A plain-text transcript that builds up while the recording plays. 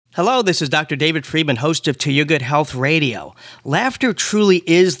Hello, this is Dr. David Friedman, host of To Your Good Health Radio. Laughter truly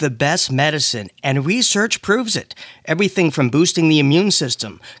is the best medicine, and research proves it. Everything from boosting the immune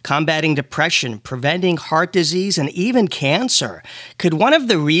system, combating depression, preventing heart disease, and even cancer. Could one of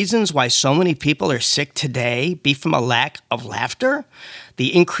the reasons why so many people are sick today be from a lack of laughter?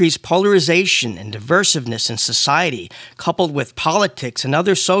 The increased polarization and diversiveness in society, coupled with politics and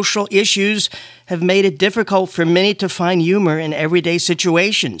other social issues, have made it difficult for many to find humor in everyday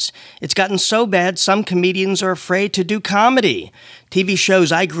situations. It's gotten so bad, some comedians are afraid to do comedy. TV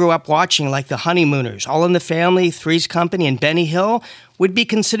shows I grew up watching, like The Honeymooners, All in the Family, Three's Company, and Benny Hill, would be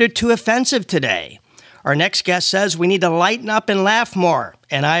considered too offensive today. Our next guest says we need to lighten up and laugh more,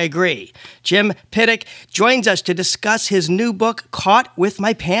 and I agree. Jim Pittock joins us to discuss his new book, Caught with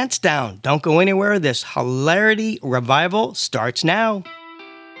My Pants Down. Don't go anywhere. This hilarity revival starts now.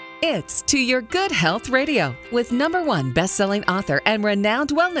 It's To Your Good Health Radio with #1 best-selling author and renowned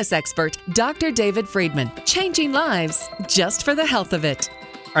wellness expert, Dr. David Friedman. Changing lives just for the health of it.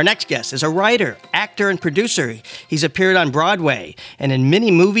 Our next guest is a writer, actor, and producer. He's appeared on Broadway and in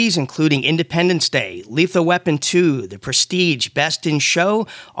many movies, including Independence Day, Lethal Weapon 2, The Prestige, Best in Show,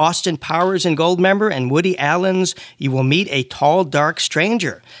 Austin Powers and Goldmember, and Woody Allen's You Will Meet a Tall, Dark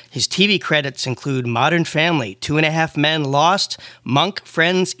Stranger. His TV credits include Modern Family, 2.5 Men, Lost, Monk,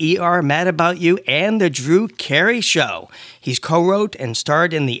 Friends, ER, Mad About You, and The Drew Carey Show. He's co-wrote and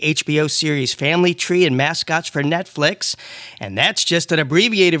starred in the HBO series Family Tree and Mascots for Netflix, and that's just an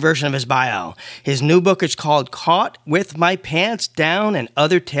abbreviated version of his bio. His new book is called Caught with My Pants Down and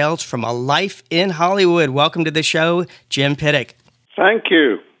Other Tales from a Life in Hollywood. Welcome to the show, Jim Pittock. Thank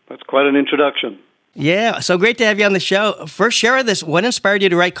you. That's quite an introduction. Yeah, so great to have you on the show. First, share with us what inspired you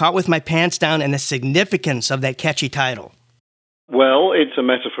to write Caught with My Pants Down and the significance of that catchy title. Well, it's a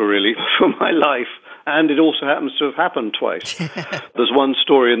metaphor, really, for my life. And it also happens to have happened twice. There's one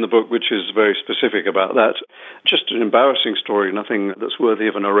story in the book which is very specific about that. Just an embarrassing story, nothing that's worthy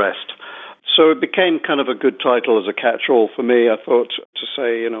of an arrest. So it became kind of a good title as a catch-all for me, I thought, to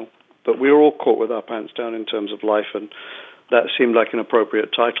say, that we're all caught with our pants down in terms of life, and that seemed like an appropriate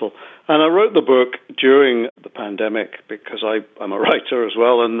title. And I wrote the book during the pandemic because I'm a writer as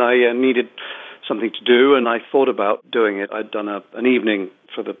well, and I needed something to do, and I thought about doing it. I'd done an evening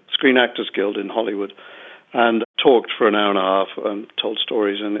for the Screen Actors Guild in Hollywood and talked for an hour and a half and told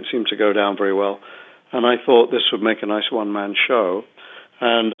stories, and it seemed to go down very well. And I thought this would make a nice one-man show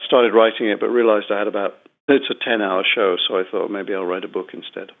and started writing it, but realized it's a 10-hour show, so I thought maybe I'll write a book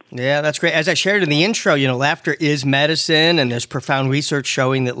instead. Yeah, that's great. As I shared in the intro, laughter is medicine, and there's profound research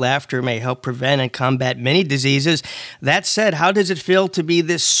showing that laughter may help prevent and combat many diseases. That said, how does it feel to be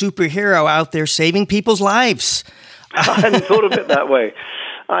this superhero out there saving people's lives? I hadn't thought of it that way.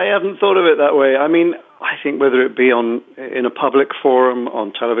 I mean, I think whether it be in a public forum,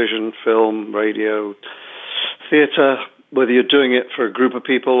 on television, film, radio, theater, whether you're doing it for a group of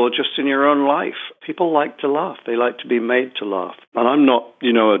people or just in your own life, people like to laugh. They like to be made to laugh. And I'm not, a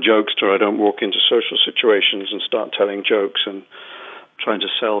jokester. I don't walk into social situations and start telling jokes and trying to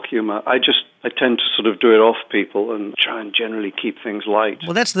sell humor. I tend to sort of do it off people and try and generally keep things light.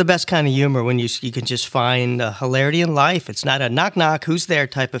 Well, that's the best kind of humor, when you can just find hilarity in life. It's not a knock-knock, who's there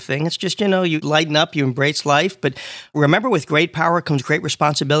type of thing. It's just, you lighten up, you embrace life. But remember, with great power comes great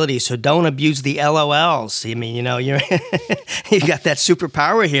responsibility, so don't abuse the LOLs. I mean, you got that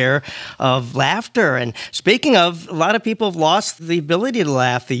superpower here of laughter. And speaking of, a lot of people have lost the ability to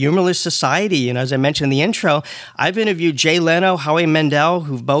laugh, the humorless society. As I mentioned in the intro, I've interviewed Jay Leno, Howie Mandel,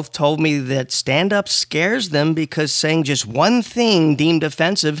 who've both told me that stand-up scares them because saying just one thing deemed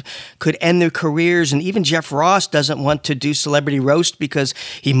offensive could end their careers. And even Jeff Ross doesn't want to do celebrity roast because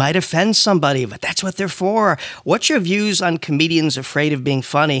he might offend somebody, but that's what they're for. What's your views on comedians afraid of being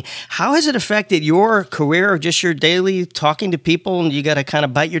funny? How has it affected your career or just your daily talking to people and you got to kind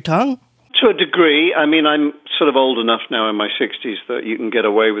of bite your tongue? To a degree. I mean, I'm sort of old enough now in my 60s that you can get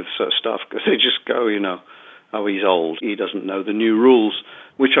away with such stuff because they just go, oh, he's old, he doesn't know the new rules,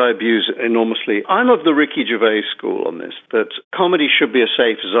 which I abuse enormously. I'm of the Ricky Gervais school on this, that comedy should be a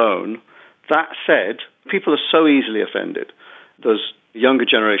safe zone. That said, people are so easily offended. There's younger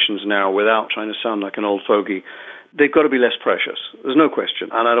generations now, without trying to sound like an old fogey, they've got to be less precious. There's no question.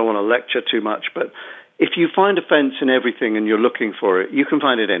 And I don't want to lecture too much, but if you find offense in everything and you're looking for it, you can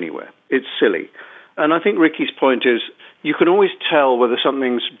find it anywhere. It's silly. And I think Ricky's point is, you can always tell whether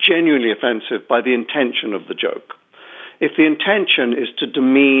something's genuinely offensive by the intention of the joke. If the intention is to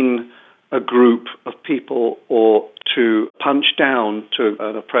demean a group of people or to punch down to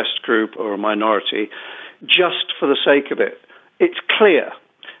an oppressed group or a minority just for the sake of it, it's clear.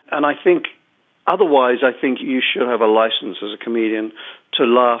 And I think Otherwise, I think you should have a license as a comedian to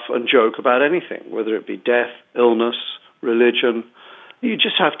laugh and joke about anything, whether it be death, illness, religion. You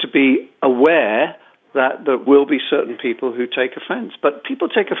just have to be aware that there will be certain people who take offense. But people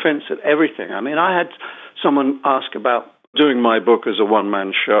take offense at everything. I mean, I had someone ask about doing my book as a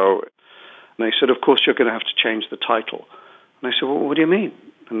one-man show. And they said, of course, you're going to have to change the title. And I said, well, what do you mean?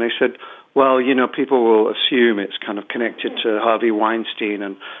 And they said, well, people will assume it's kind of connected to Harvey Weinstein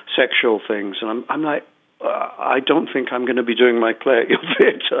and sexual things. And I'm like, I don't think I'm going to be doing my play at your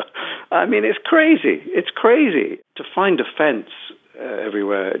theater. I mean, it's crazy. It's crazy. To find offense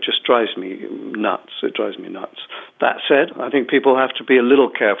everywhere, it just drives me nuts. It drives me nuts. That said, I think people have to be a little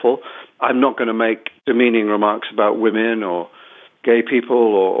careful. I'm not going to make demeaning remarks about women or gay people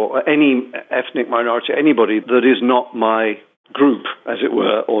or any ethnic minority, anybody that is not my group, as it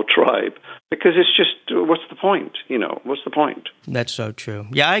were, or tribe, because it's just, what's the point? What's the point? That's so true.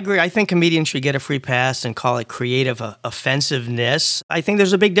 Yeah, I agree. I think comedians should get a free pass and call it creative offensiveness. I think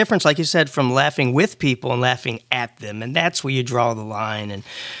there's a big difference, like you said, from laughing with people and laughing at them, and that's where you draw the line, and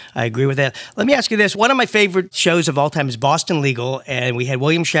I agree with that. Let me ask you this. One of my favorite shows of all time is Boston Legal, and we had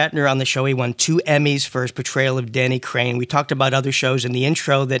William Shatner on the show. He won 2 Emmys for his portrayal of Danny Crane. We talked about other shows in the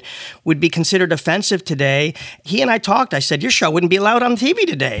intro that would be considered offensive today. He and I talked. I said, your show wouldn't be allowed on TV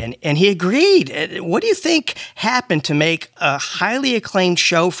today, and he agreed. What do you think happened to make a highly acclaimed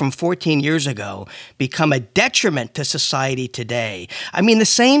show from 14 years ago become a detriment to society today? I mean, the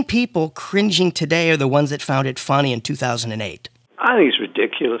same people cringing today are the ones that found it funny in 2008. I think it's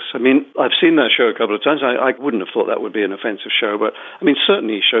ridiculous. I mean, I've seen that show a couple of times. I wouldn't have thought that would be an offensive show, but I mean,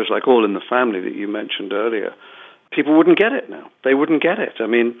 certainly shows like All in the Family that you mentioned earlier, people wouldn't get it now. They wouldn't get it. I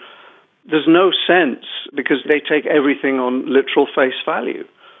mean, there's no sense because they take everything on literal face value.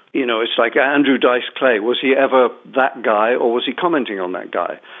 It's like Andrew Dice Clay. Was he ever that guy, or was he commenting on that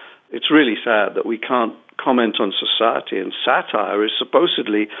guy? It's really sad that we can't comment on society, and satire is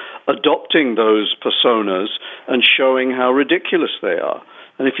supposedly adopting those personas and showing how ridiculous they are.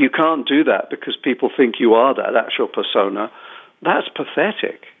 And if you can't do that because people think you are that actual persona, that's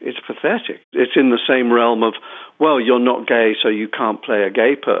pathetic. It's pathetic. It's in the same realm of, well, you're not gay, so you can't play a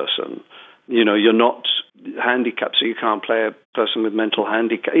gay person. You're not handicapped, so you can't play a person with mental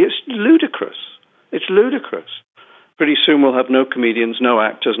handicap. It's ludicrous. It's ludicrous. Pretty soon we'll have no comedians, no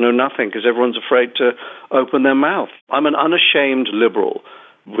actors, no nothing, because everyone's afraid to open their mouth. I'm an unashamed liberal,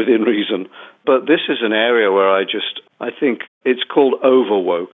 within reason, but this is an area where I think it's called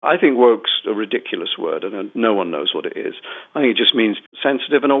over-woke. I think woke's a ridiculous word, and no one knows what it is. I think it just means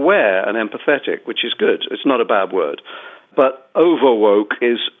sensitive and aware and empathetic, which is good. It's not a bad word. But over-woke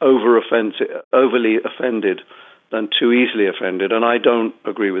is overly offended than too easily offended, and I don't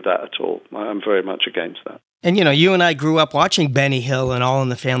agree with that at all. I'm very much against that. And, you and I grew up watching Benny Hill and All in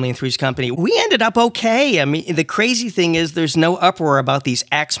the Family and Three's Company. We ended up okay. I mean, the crazy thing is there's no uproar about these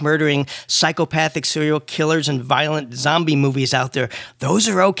axe-murdering, psychopathic serial killers and violent zombie movies out there. Those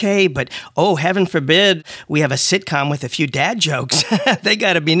are okay, but, heaven forbid, we have a sitcom with a few dad jokes. They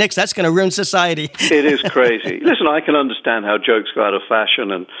got to be nixed. That's going to ruin society. It is crazy. Listen, I can understand how jokes go out of fashion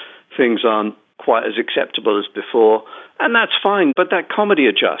and things aren't quite as acceptable as before. And that's fine, but that comedy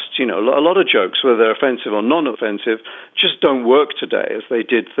adjusts. A lot of jokes, whether they're offensive or non-offensive, just don't work today as they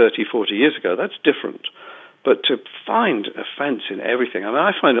did 30, 40 years ago. That's different. But to find offense in everything,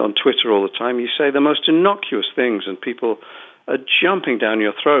 I find it on Twitter all the time. You say the most innocuous things and people are jumping down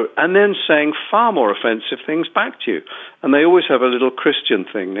your throat and then saying far more offensive things back to you. And they always have a little Christian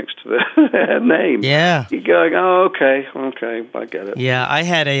thing next to their name. Yeah. You're going, okay, I get it. Yeah, I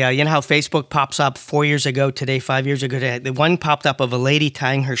had you know how Facebook pops up 4 years ago today, 5 years ago today? The one popped up of a lady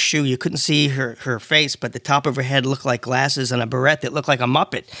tying her shoe. You couldn't see her face, but the top of her head looked like glasses and a barrette that looked like a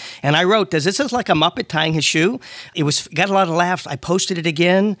Muppet. And I wrote, does this look like a Muppet tying his shoe? It got a lot of laughs. I posted it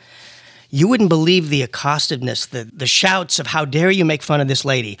again. You wouldn't believe the accostiveness, the shouts of how dare you make fun of this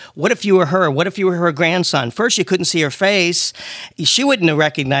lady. What if you were her? What if you were her grandson? First, you couldn't see her face. She wouldn't have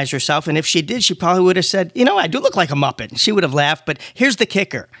recognized herself. And if she did, she probably would have said, I do look like a Muppet. She would have laughed. But here's the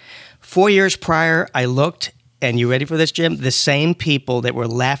kicker. 4 years prior, I looked, and you ready for this, Jim? The same people that were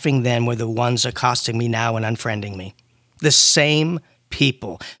laughing then were the ones accosting me now and unfriending me. The same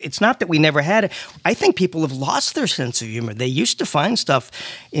people. It's not that we never had it. I think people have lost their sense of humor. They used to find stuff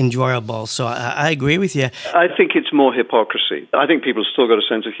enjoyable. So I agree with you. I think it's more hypocrisy. I think people still got a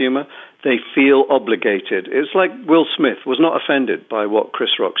sense of humor. They feel obligated. It's like Will Smith was not offended by what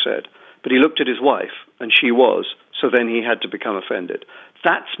Chris Rock said, but he looked at his wife and she was, so then he had to become offended.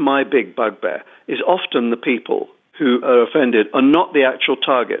 That's my big bugbear, is often the people who are offended are not the actual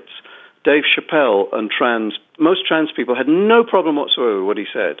targets. Dave Chappelle and most trans people had no problem whatsoever with what he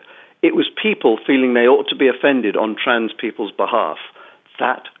said. It was people feeling they ought to be offended on trans people's behalf.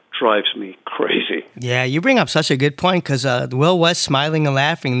 That drives me crazy. Yeah, you bring up such a good point, because Will was smiling and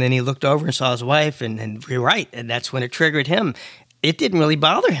laughing, and then he looked over and saw his wife, and you're right, and that's when it triggered him. It didn't really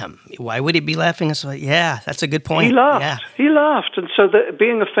bother him. Why would he be laughing? So, yeah, that's a good point. He laughed. Yeah. He laughed. And so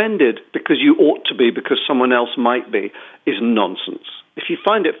being offended because you ought to be, because someone else might be, is nonsense. If you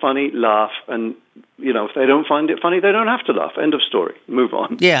find it funny, laugh. And, if they don't find it funny, they don't have to laugh. End of story. Move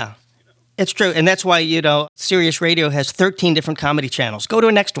on. Yeah. It's true. And that's why, Sirius Radio has 13 different comedy channels. Go to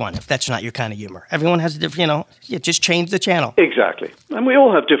a next one if that's not your kind of humor. Everyone has a different, just change the channel. Exactly. And we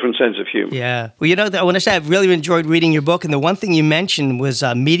all have different sense of humor. Yeah. Well, I want to say I've really enjoyed reading your book. And the one thing you mentioned was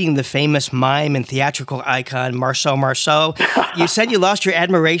meeting the famous mime and theatrical icon, Marceau Marceau. You said you lost your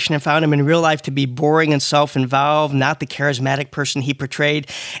admiration and found him in real life to be boring and self-involved, not the charismatic person he portrayed.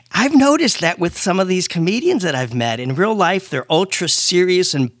 I've noticed that with some of these comedians that I've met. In real life, they're ultra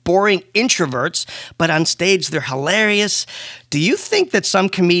serious and boring introverts, but on stage they're hilarious. Do you think that some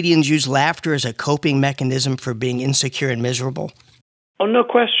comedians use laughter as a coping mechanism for being insecure and miserable? Oh, no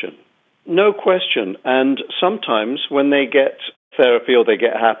question. No question. And sometimes when they get therapy or they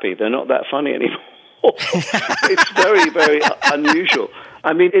get happy, they're not that funny anymore. It's very, very unusual.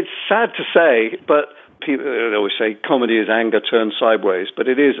 I mean, it's sad to say, but people always say comedy is anger turned sideways, but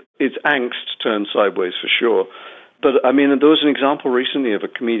it's angst turned sideways for sure. But, I mean, there was an example recently of a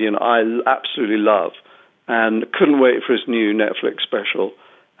comedian I absolutely love and couldn't wait for his new Netflix special.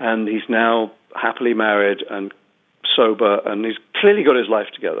 And he's now happily married and sober, and he's clearly got his life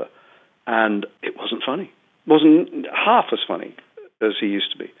together. And it wasn't funny. It wasn't half as funny as he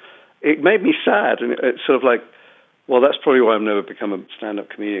used to be. It made me sad, and it's sort of like, well, that's probably why I've never become a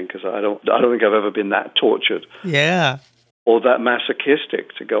stand-up comedian, because I don't think I've ever been that tortured. Yeah. Or that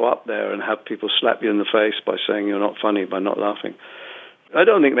masochistic to go up there and have people slap you in the face by saying you're not funny, by not laughing. I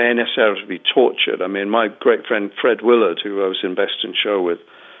don't think they necessarily have to be tortured. I mean, my great friend Fred Willard, who I was in Best in Show with,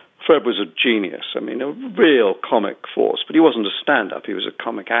 Fred was a genius. I mean, a real comic force, but he wasn't a stand-up. He was a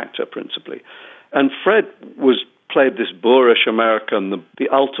comic actor, principally. And Fred played this boorish American, the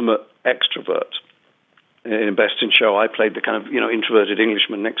ultimate extrovert. In Best in Show, I played the kind of, introverted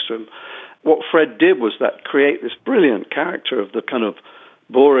Englishman next to him. What Fred did was create this brilliant character of the kind of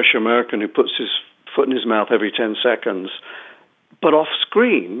boorish American who puts his foot in his mouth every 10 seconds. But off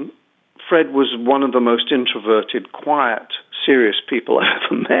screen, Fred was one of the most introverted, quiet, serious people I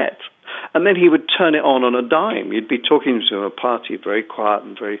ever met. And then he would turn it on a dime. You'd be talking to a party, very quiet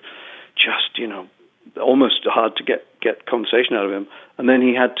and very just, almost hard to get conversation out of him. And then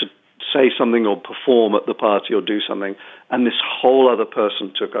he had to say something or perform at the party or do something, and this whole other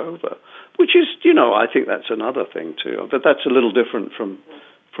person took over, which is, I think that's another thing too. But that's a little different from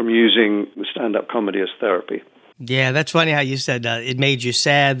using stand-up comedy as therapy. Yeah, that's funny how you said it made you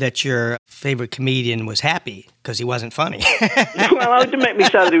sad that your favorite comedian was happy because he wasn't funny. Well, it didn't make me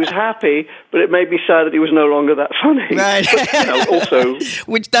sad that he was happy, but it made me sad that he was no longer that funny. Right. But, also,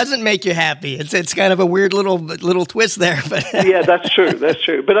 which doesn't make you happy. It's kind of a weird little twist there. But yeah, that's true. That's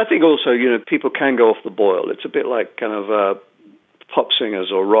true. But I think also, people can go off the boil. It's a bit like kind of pop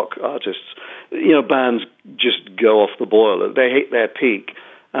singers or rock artists. Bands just go off the boil. They hit their peak.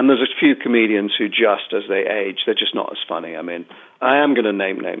 And there's a few comedians who just, as they age, they're just not as funny. I mean, I am going to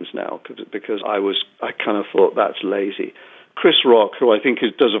name names now because I kind of thought that's lazy. Chris Rock, who I think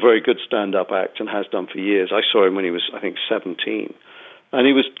does a very good stand-up act and has done for years. I saw him when he was, I think, 17. And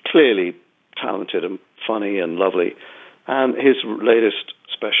he was clearly talented and funny and lovely. And his latest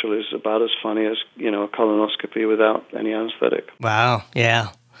special is about as funny as, a colonoscopy without any anesthetic. Wow, yeah.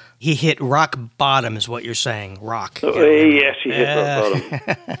 He hit rock bottom is what you're saying, rock. Yes, he hit rock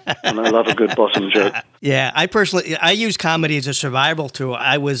bottom. And I love a good bottom joke. Yeah, I use comedy as a survival tool.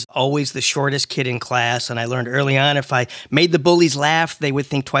 I was always the shortest kid in class, and I learned early on if I made the bullies laugh, they would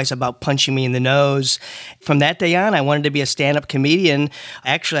think twice about punching me in the nose. From that day on, I wanted to be a stand-up comedian.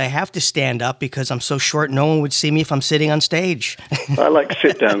 Actually, I have to stand up because I'm so short, no one would see me if I'm sitting on stage. I like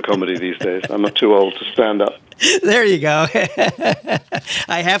sit-down comedy these days. I'm too old to stand up. There you go.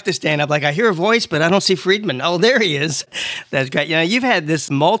 I have to stand up. Like, I hear a voice, but I don't see Friedman. Oh, there he is. That's great. You've had this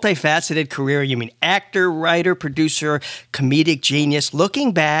multifaceted career. You mean actor, writer, producer, comedic genius.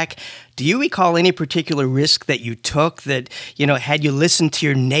 Looking back, do you recall any particular risk that you took that, had you listened to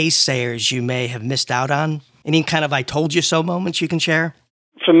your naysayers, you may have missed out on? Any kind of I told you so moments you can share?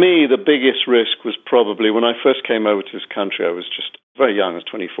 For me, the biggest risk was probably when I first came over to this country. I was just very young. I was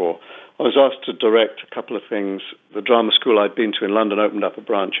 24. I was asked to direct a couple of things. The drama school I'd been to in London opened up a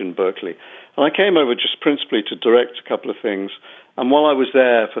branch in Berkeley. And I came over just principally to direct a couple of things. And while I was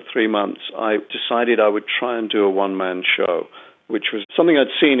there for 3 months, I decided I would try and do a one-man show which was something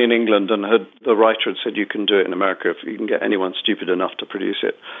I'd seen in England, and the writer had said, you can do it in America if you can get anyone stupid enough to produce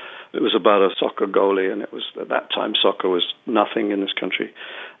it. It was about a soccer goalie, and it was, at that time, soccer was nothing in this country.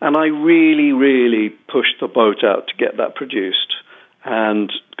 And I really, really pushed the boat out to get that produced,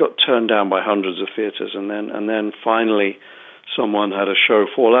 and got turned down by hundreds of theatres. And then finally, someone had a show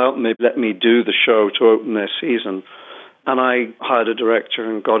fall out, and they let me do the show to open their season. And I hired a director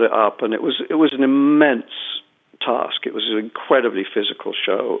and got it up, and it was an immense task. It was an incredibly physical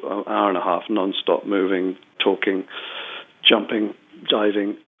show, an hour and a half, non-stop moving, talking, jumping,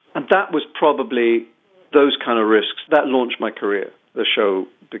 diving. And that was probably those kind of risks. That launched my career. The show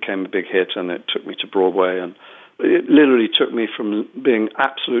became a big hit, and it took me to Broadway. And it literally took me from being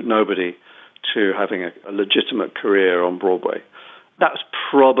absolute nobody to having a legitimate career on Broadway. That's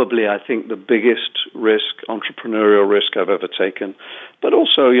probably, I think, the biggest risk, entrepreneurial risk I've ever taken. But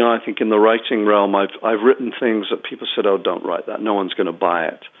also, I think in the writing realm, I've written things that people said, oh, don't write that. No one's going to buy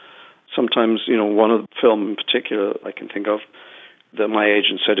it. Sometimes, one of the film in particular I can think of, that my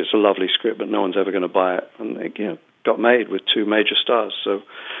agent said it's a lovely script, but no one's ever going to buy it. And it got made with 2 major stars. So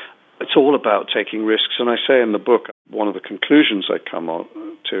it's all about taking risks. And I say in the book, one of the conclusions I come on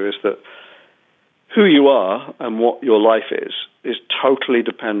to is that who you are and what your life is totally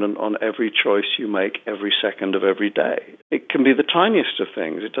dependent on every choice you make every second of every day. It can be the tiniest of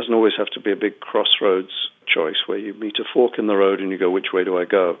things. It doesn't always have to be a big crossroads choice where you meet a fork in the road and you go, which way do I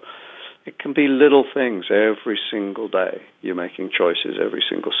go? It can be little things every single day. You're making choices every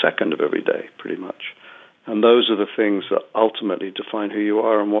single second of every day, pretty much. And those are the things that ultimately define who you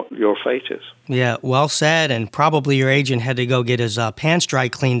are and what your fate is. Yeah, well said. And probably your agent had to go get his pants dry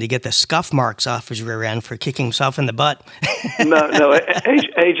cleaned to get the scuff marks off his rear end for kicking himself in the butt. No,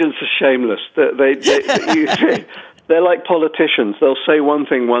 agents are shameless. They're like politicians. They'll say one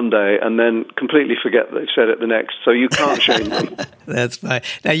thing one day and then completely forget they've said it the next, so you can't shame them. That's fine.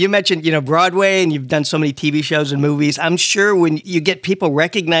 Now, you mentioned, Broadway, and you've done so many TV shows and movies. I'm sure when you get people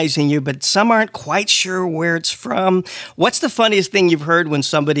recognizing you, but some aren't quite sure where it's from. What's the funniest thing you've heard when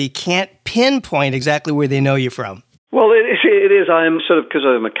somebody can't pinpoint exactly where they know you from? Well, it is. I am sort of, because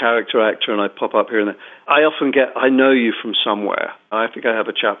I'm a character actor and I pop up here and there, I often get, I know you from somewhere. I think I have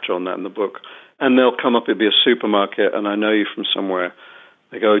a chapter on that in the book. And they'll come up, it'll be a supermarket, and I know you from somewhere.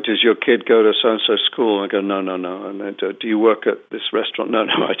 They go, does your kid go to so-and-so school? And I go, no. And they go, do you work at this restaurant? No,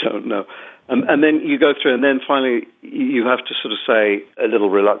 I don't know. And then you go through, and then finally you have to sort of say, a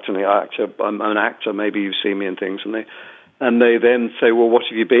little reluctantly, I'm an actor, maybe you've seen me in things. And they then say, well, what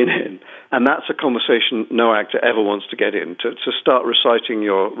have you been in? And that's a conversation no actor ever wants to get in, to start reciting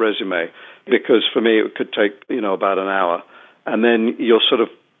your resume, because for me it could take, about an hour. And then you're sort of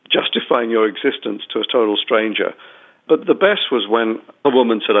justifying your existence to a total stranger. But the best was when a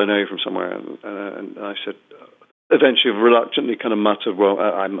woman said, I know you from somewhere. And I said, eventually reluctantly kind of muttered, well,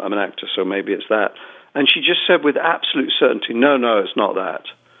 I'm an actor, so maybe it's that. And she just said with absolute certainty, no, it's not that.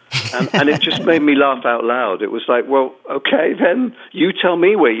 And it just made me laugh out loud. It was like, well, okay, then you tell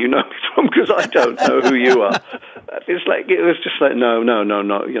me where you know me from, because I don't know who you are. It was just like, no,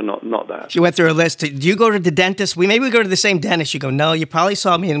 you're not that. She went through a list. Do you go to the dentist? Maybe we go to the same dentist. You go, no, you probably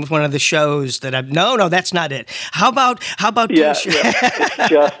saw me in one of the shows that no, that's not it. How about yeah, this? Yeah. It's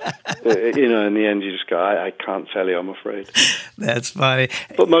just, in the end, you just go, I can't tell you, I'm afraid. That's funny.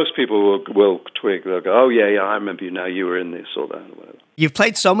 But most people will twig. They'll go, oh, yeah, I remember you now. You were in this or that or whatever. You've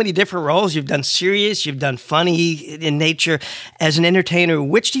played so many different roles. You've done serious, you've done funny in nature. As an entertainer,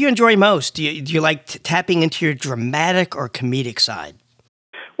 which do you enjoy most? Do you like tapping into your dramatic or comedic side?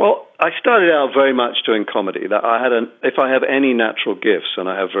 Well, I started out very much doing comedy. That if I have any natural gifts, and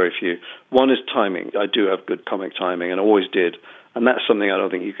I have very few, one is timing. I do have good comic timing, and always did. And that's something I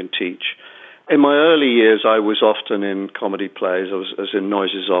don't think you can teach. In my early years, I was often in comedy plays. I was in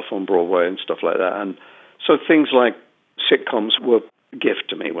Noises Off on Broadway and stuff like that. And so things like sitcoms were gift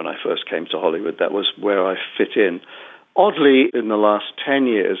to me when I first came to Hollywood. That was where I fit in. Oddly, in the last 10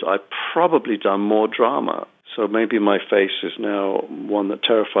 years, I've probably done more drama. So maybe my face is now one that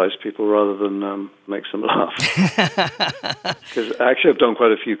terrifies people rather than makes them laugh. Because actually I've done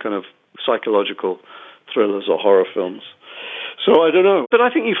quite a few kind of psychological thrillers or horror films. So I don't know. But I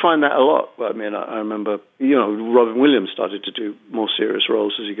think you find that a lot. I mean, I remember, Robin Williams started to do more serious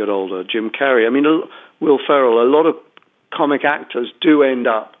roles as he got older. Jim Carrey. I mean, Will Ferrell. A lot of comic actors do end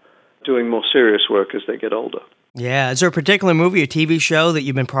up doing more serious work as they get older. Yeah. Is there a particular movie or TV show that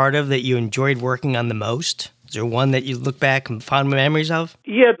you've been part of that you enjoyed working on the most? Is there one that you look back and fond memories of?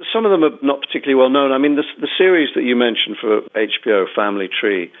 Yeah, some of them are not particularly well known. I mean, the series that you mentioned for HBO, Family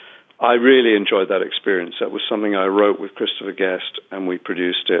Tree, I really enjoyed that experience. That was something I wrote with Christopher Guest, and we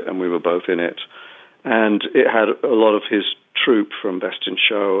produced it, and we were both in it. And it had a lot of his troupe from Best in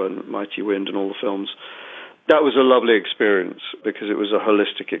Show and Mighty Wind and all the films. That was a lovely experience because it was a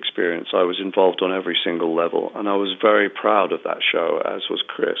holistic experience. I was involved on every single level, and I was very proud of that show, as was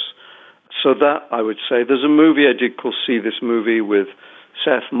Chris. So that, I would say, there's a movie I did called See This Movie with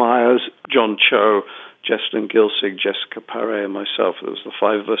Seth Meyers, John Cho, Jesslyn Gilsig, Jessica Paré, and myself. There was the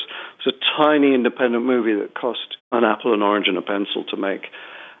five of us. It was a tiny independent movie that cost an apple, an orange, and a pencil to make.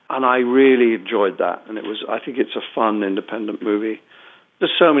 And I really enjoyed that. And I think it's a fun independent movie.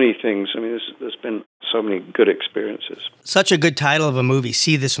 There's so many things. I mean, there's been so many good experiences. Such a good title of a movie,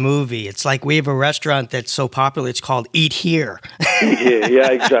 See This Movie. It's like we have a restaurant that's so popular, it's called Eat Here. Eat Here, yeah,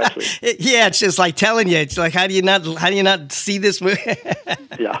 exactly. Yeah, it's just like telling you, it's like, how do you not see this movie?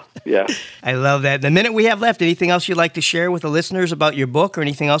 Yeah. I love that. The minute we have left, anything else you'd like to share with the listeners about your book or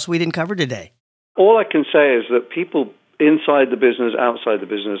anything else we didn't cover today? All I can say is that people inside the business, outside the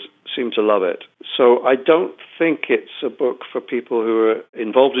business, seem to love it. So I don't think it's a book for people who are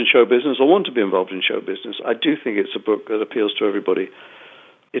involved in show business or want to be involved in show business. I do think it's a book that appeals to everybody.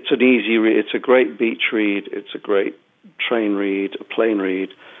 It's an easy read. It's a great beach read. It's a great train read, a plane read.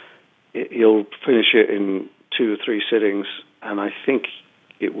 You'll finish it in 2 or 3 sittings, and I think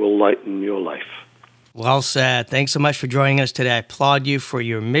it will lighten your life. Well said. Thanks so much for joining us today. I applaud you for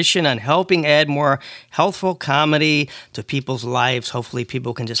your mission on helping add more healthful comedy to people's lives. Hopefully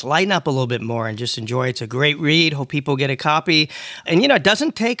people can just lighten up a little bit more and just enjoy it. It's a great read. Hope people get a copy. And, it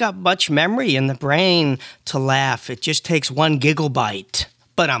doesn't take up much memory in the brain to laugh. It just takes 1 giggle bite.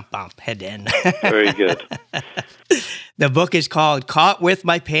 Ba-dum-bump, head in. Very good. The book is called Caught with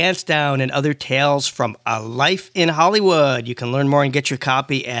My Pants Down and Other Tales from a Life in Hollywood. You can learn more and get your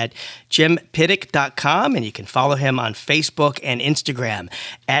copy at jimpittick.com, and you can follow him on Facebook and Instagram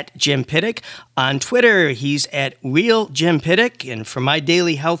at Jim Pittick. On Twitter, he's at Real Jim Pittick. And for my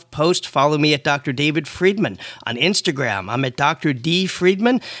daily health post, follow me at Dr. David Friedman. On Instagram, I'm at Dr. D.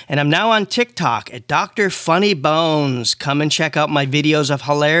 Friedman, and I'm now on TikTok at Dr. Funny Bones. Come and check out my videos of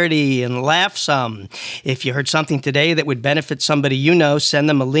hilarity and laugh some. If you heard something today that would benefit somebody you know, send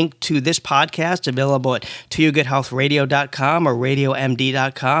them a link to this podcast available at toyourgoodhealthradio.com or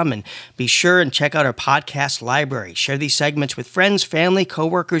radiomd.com, and be sure and check out our podcast library. Share these segments with friends, family,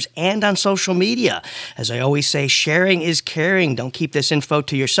 coworkers, and on social media. As I always say, sharing is caring. Don't keep this info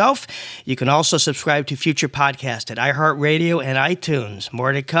to yourself. You can also subscribe to future podcasts at iHeartRadio and iTunes.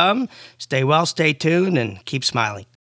 More to come. Stay well, stay tuned, and keep smiling.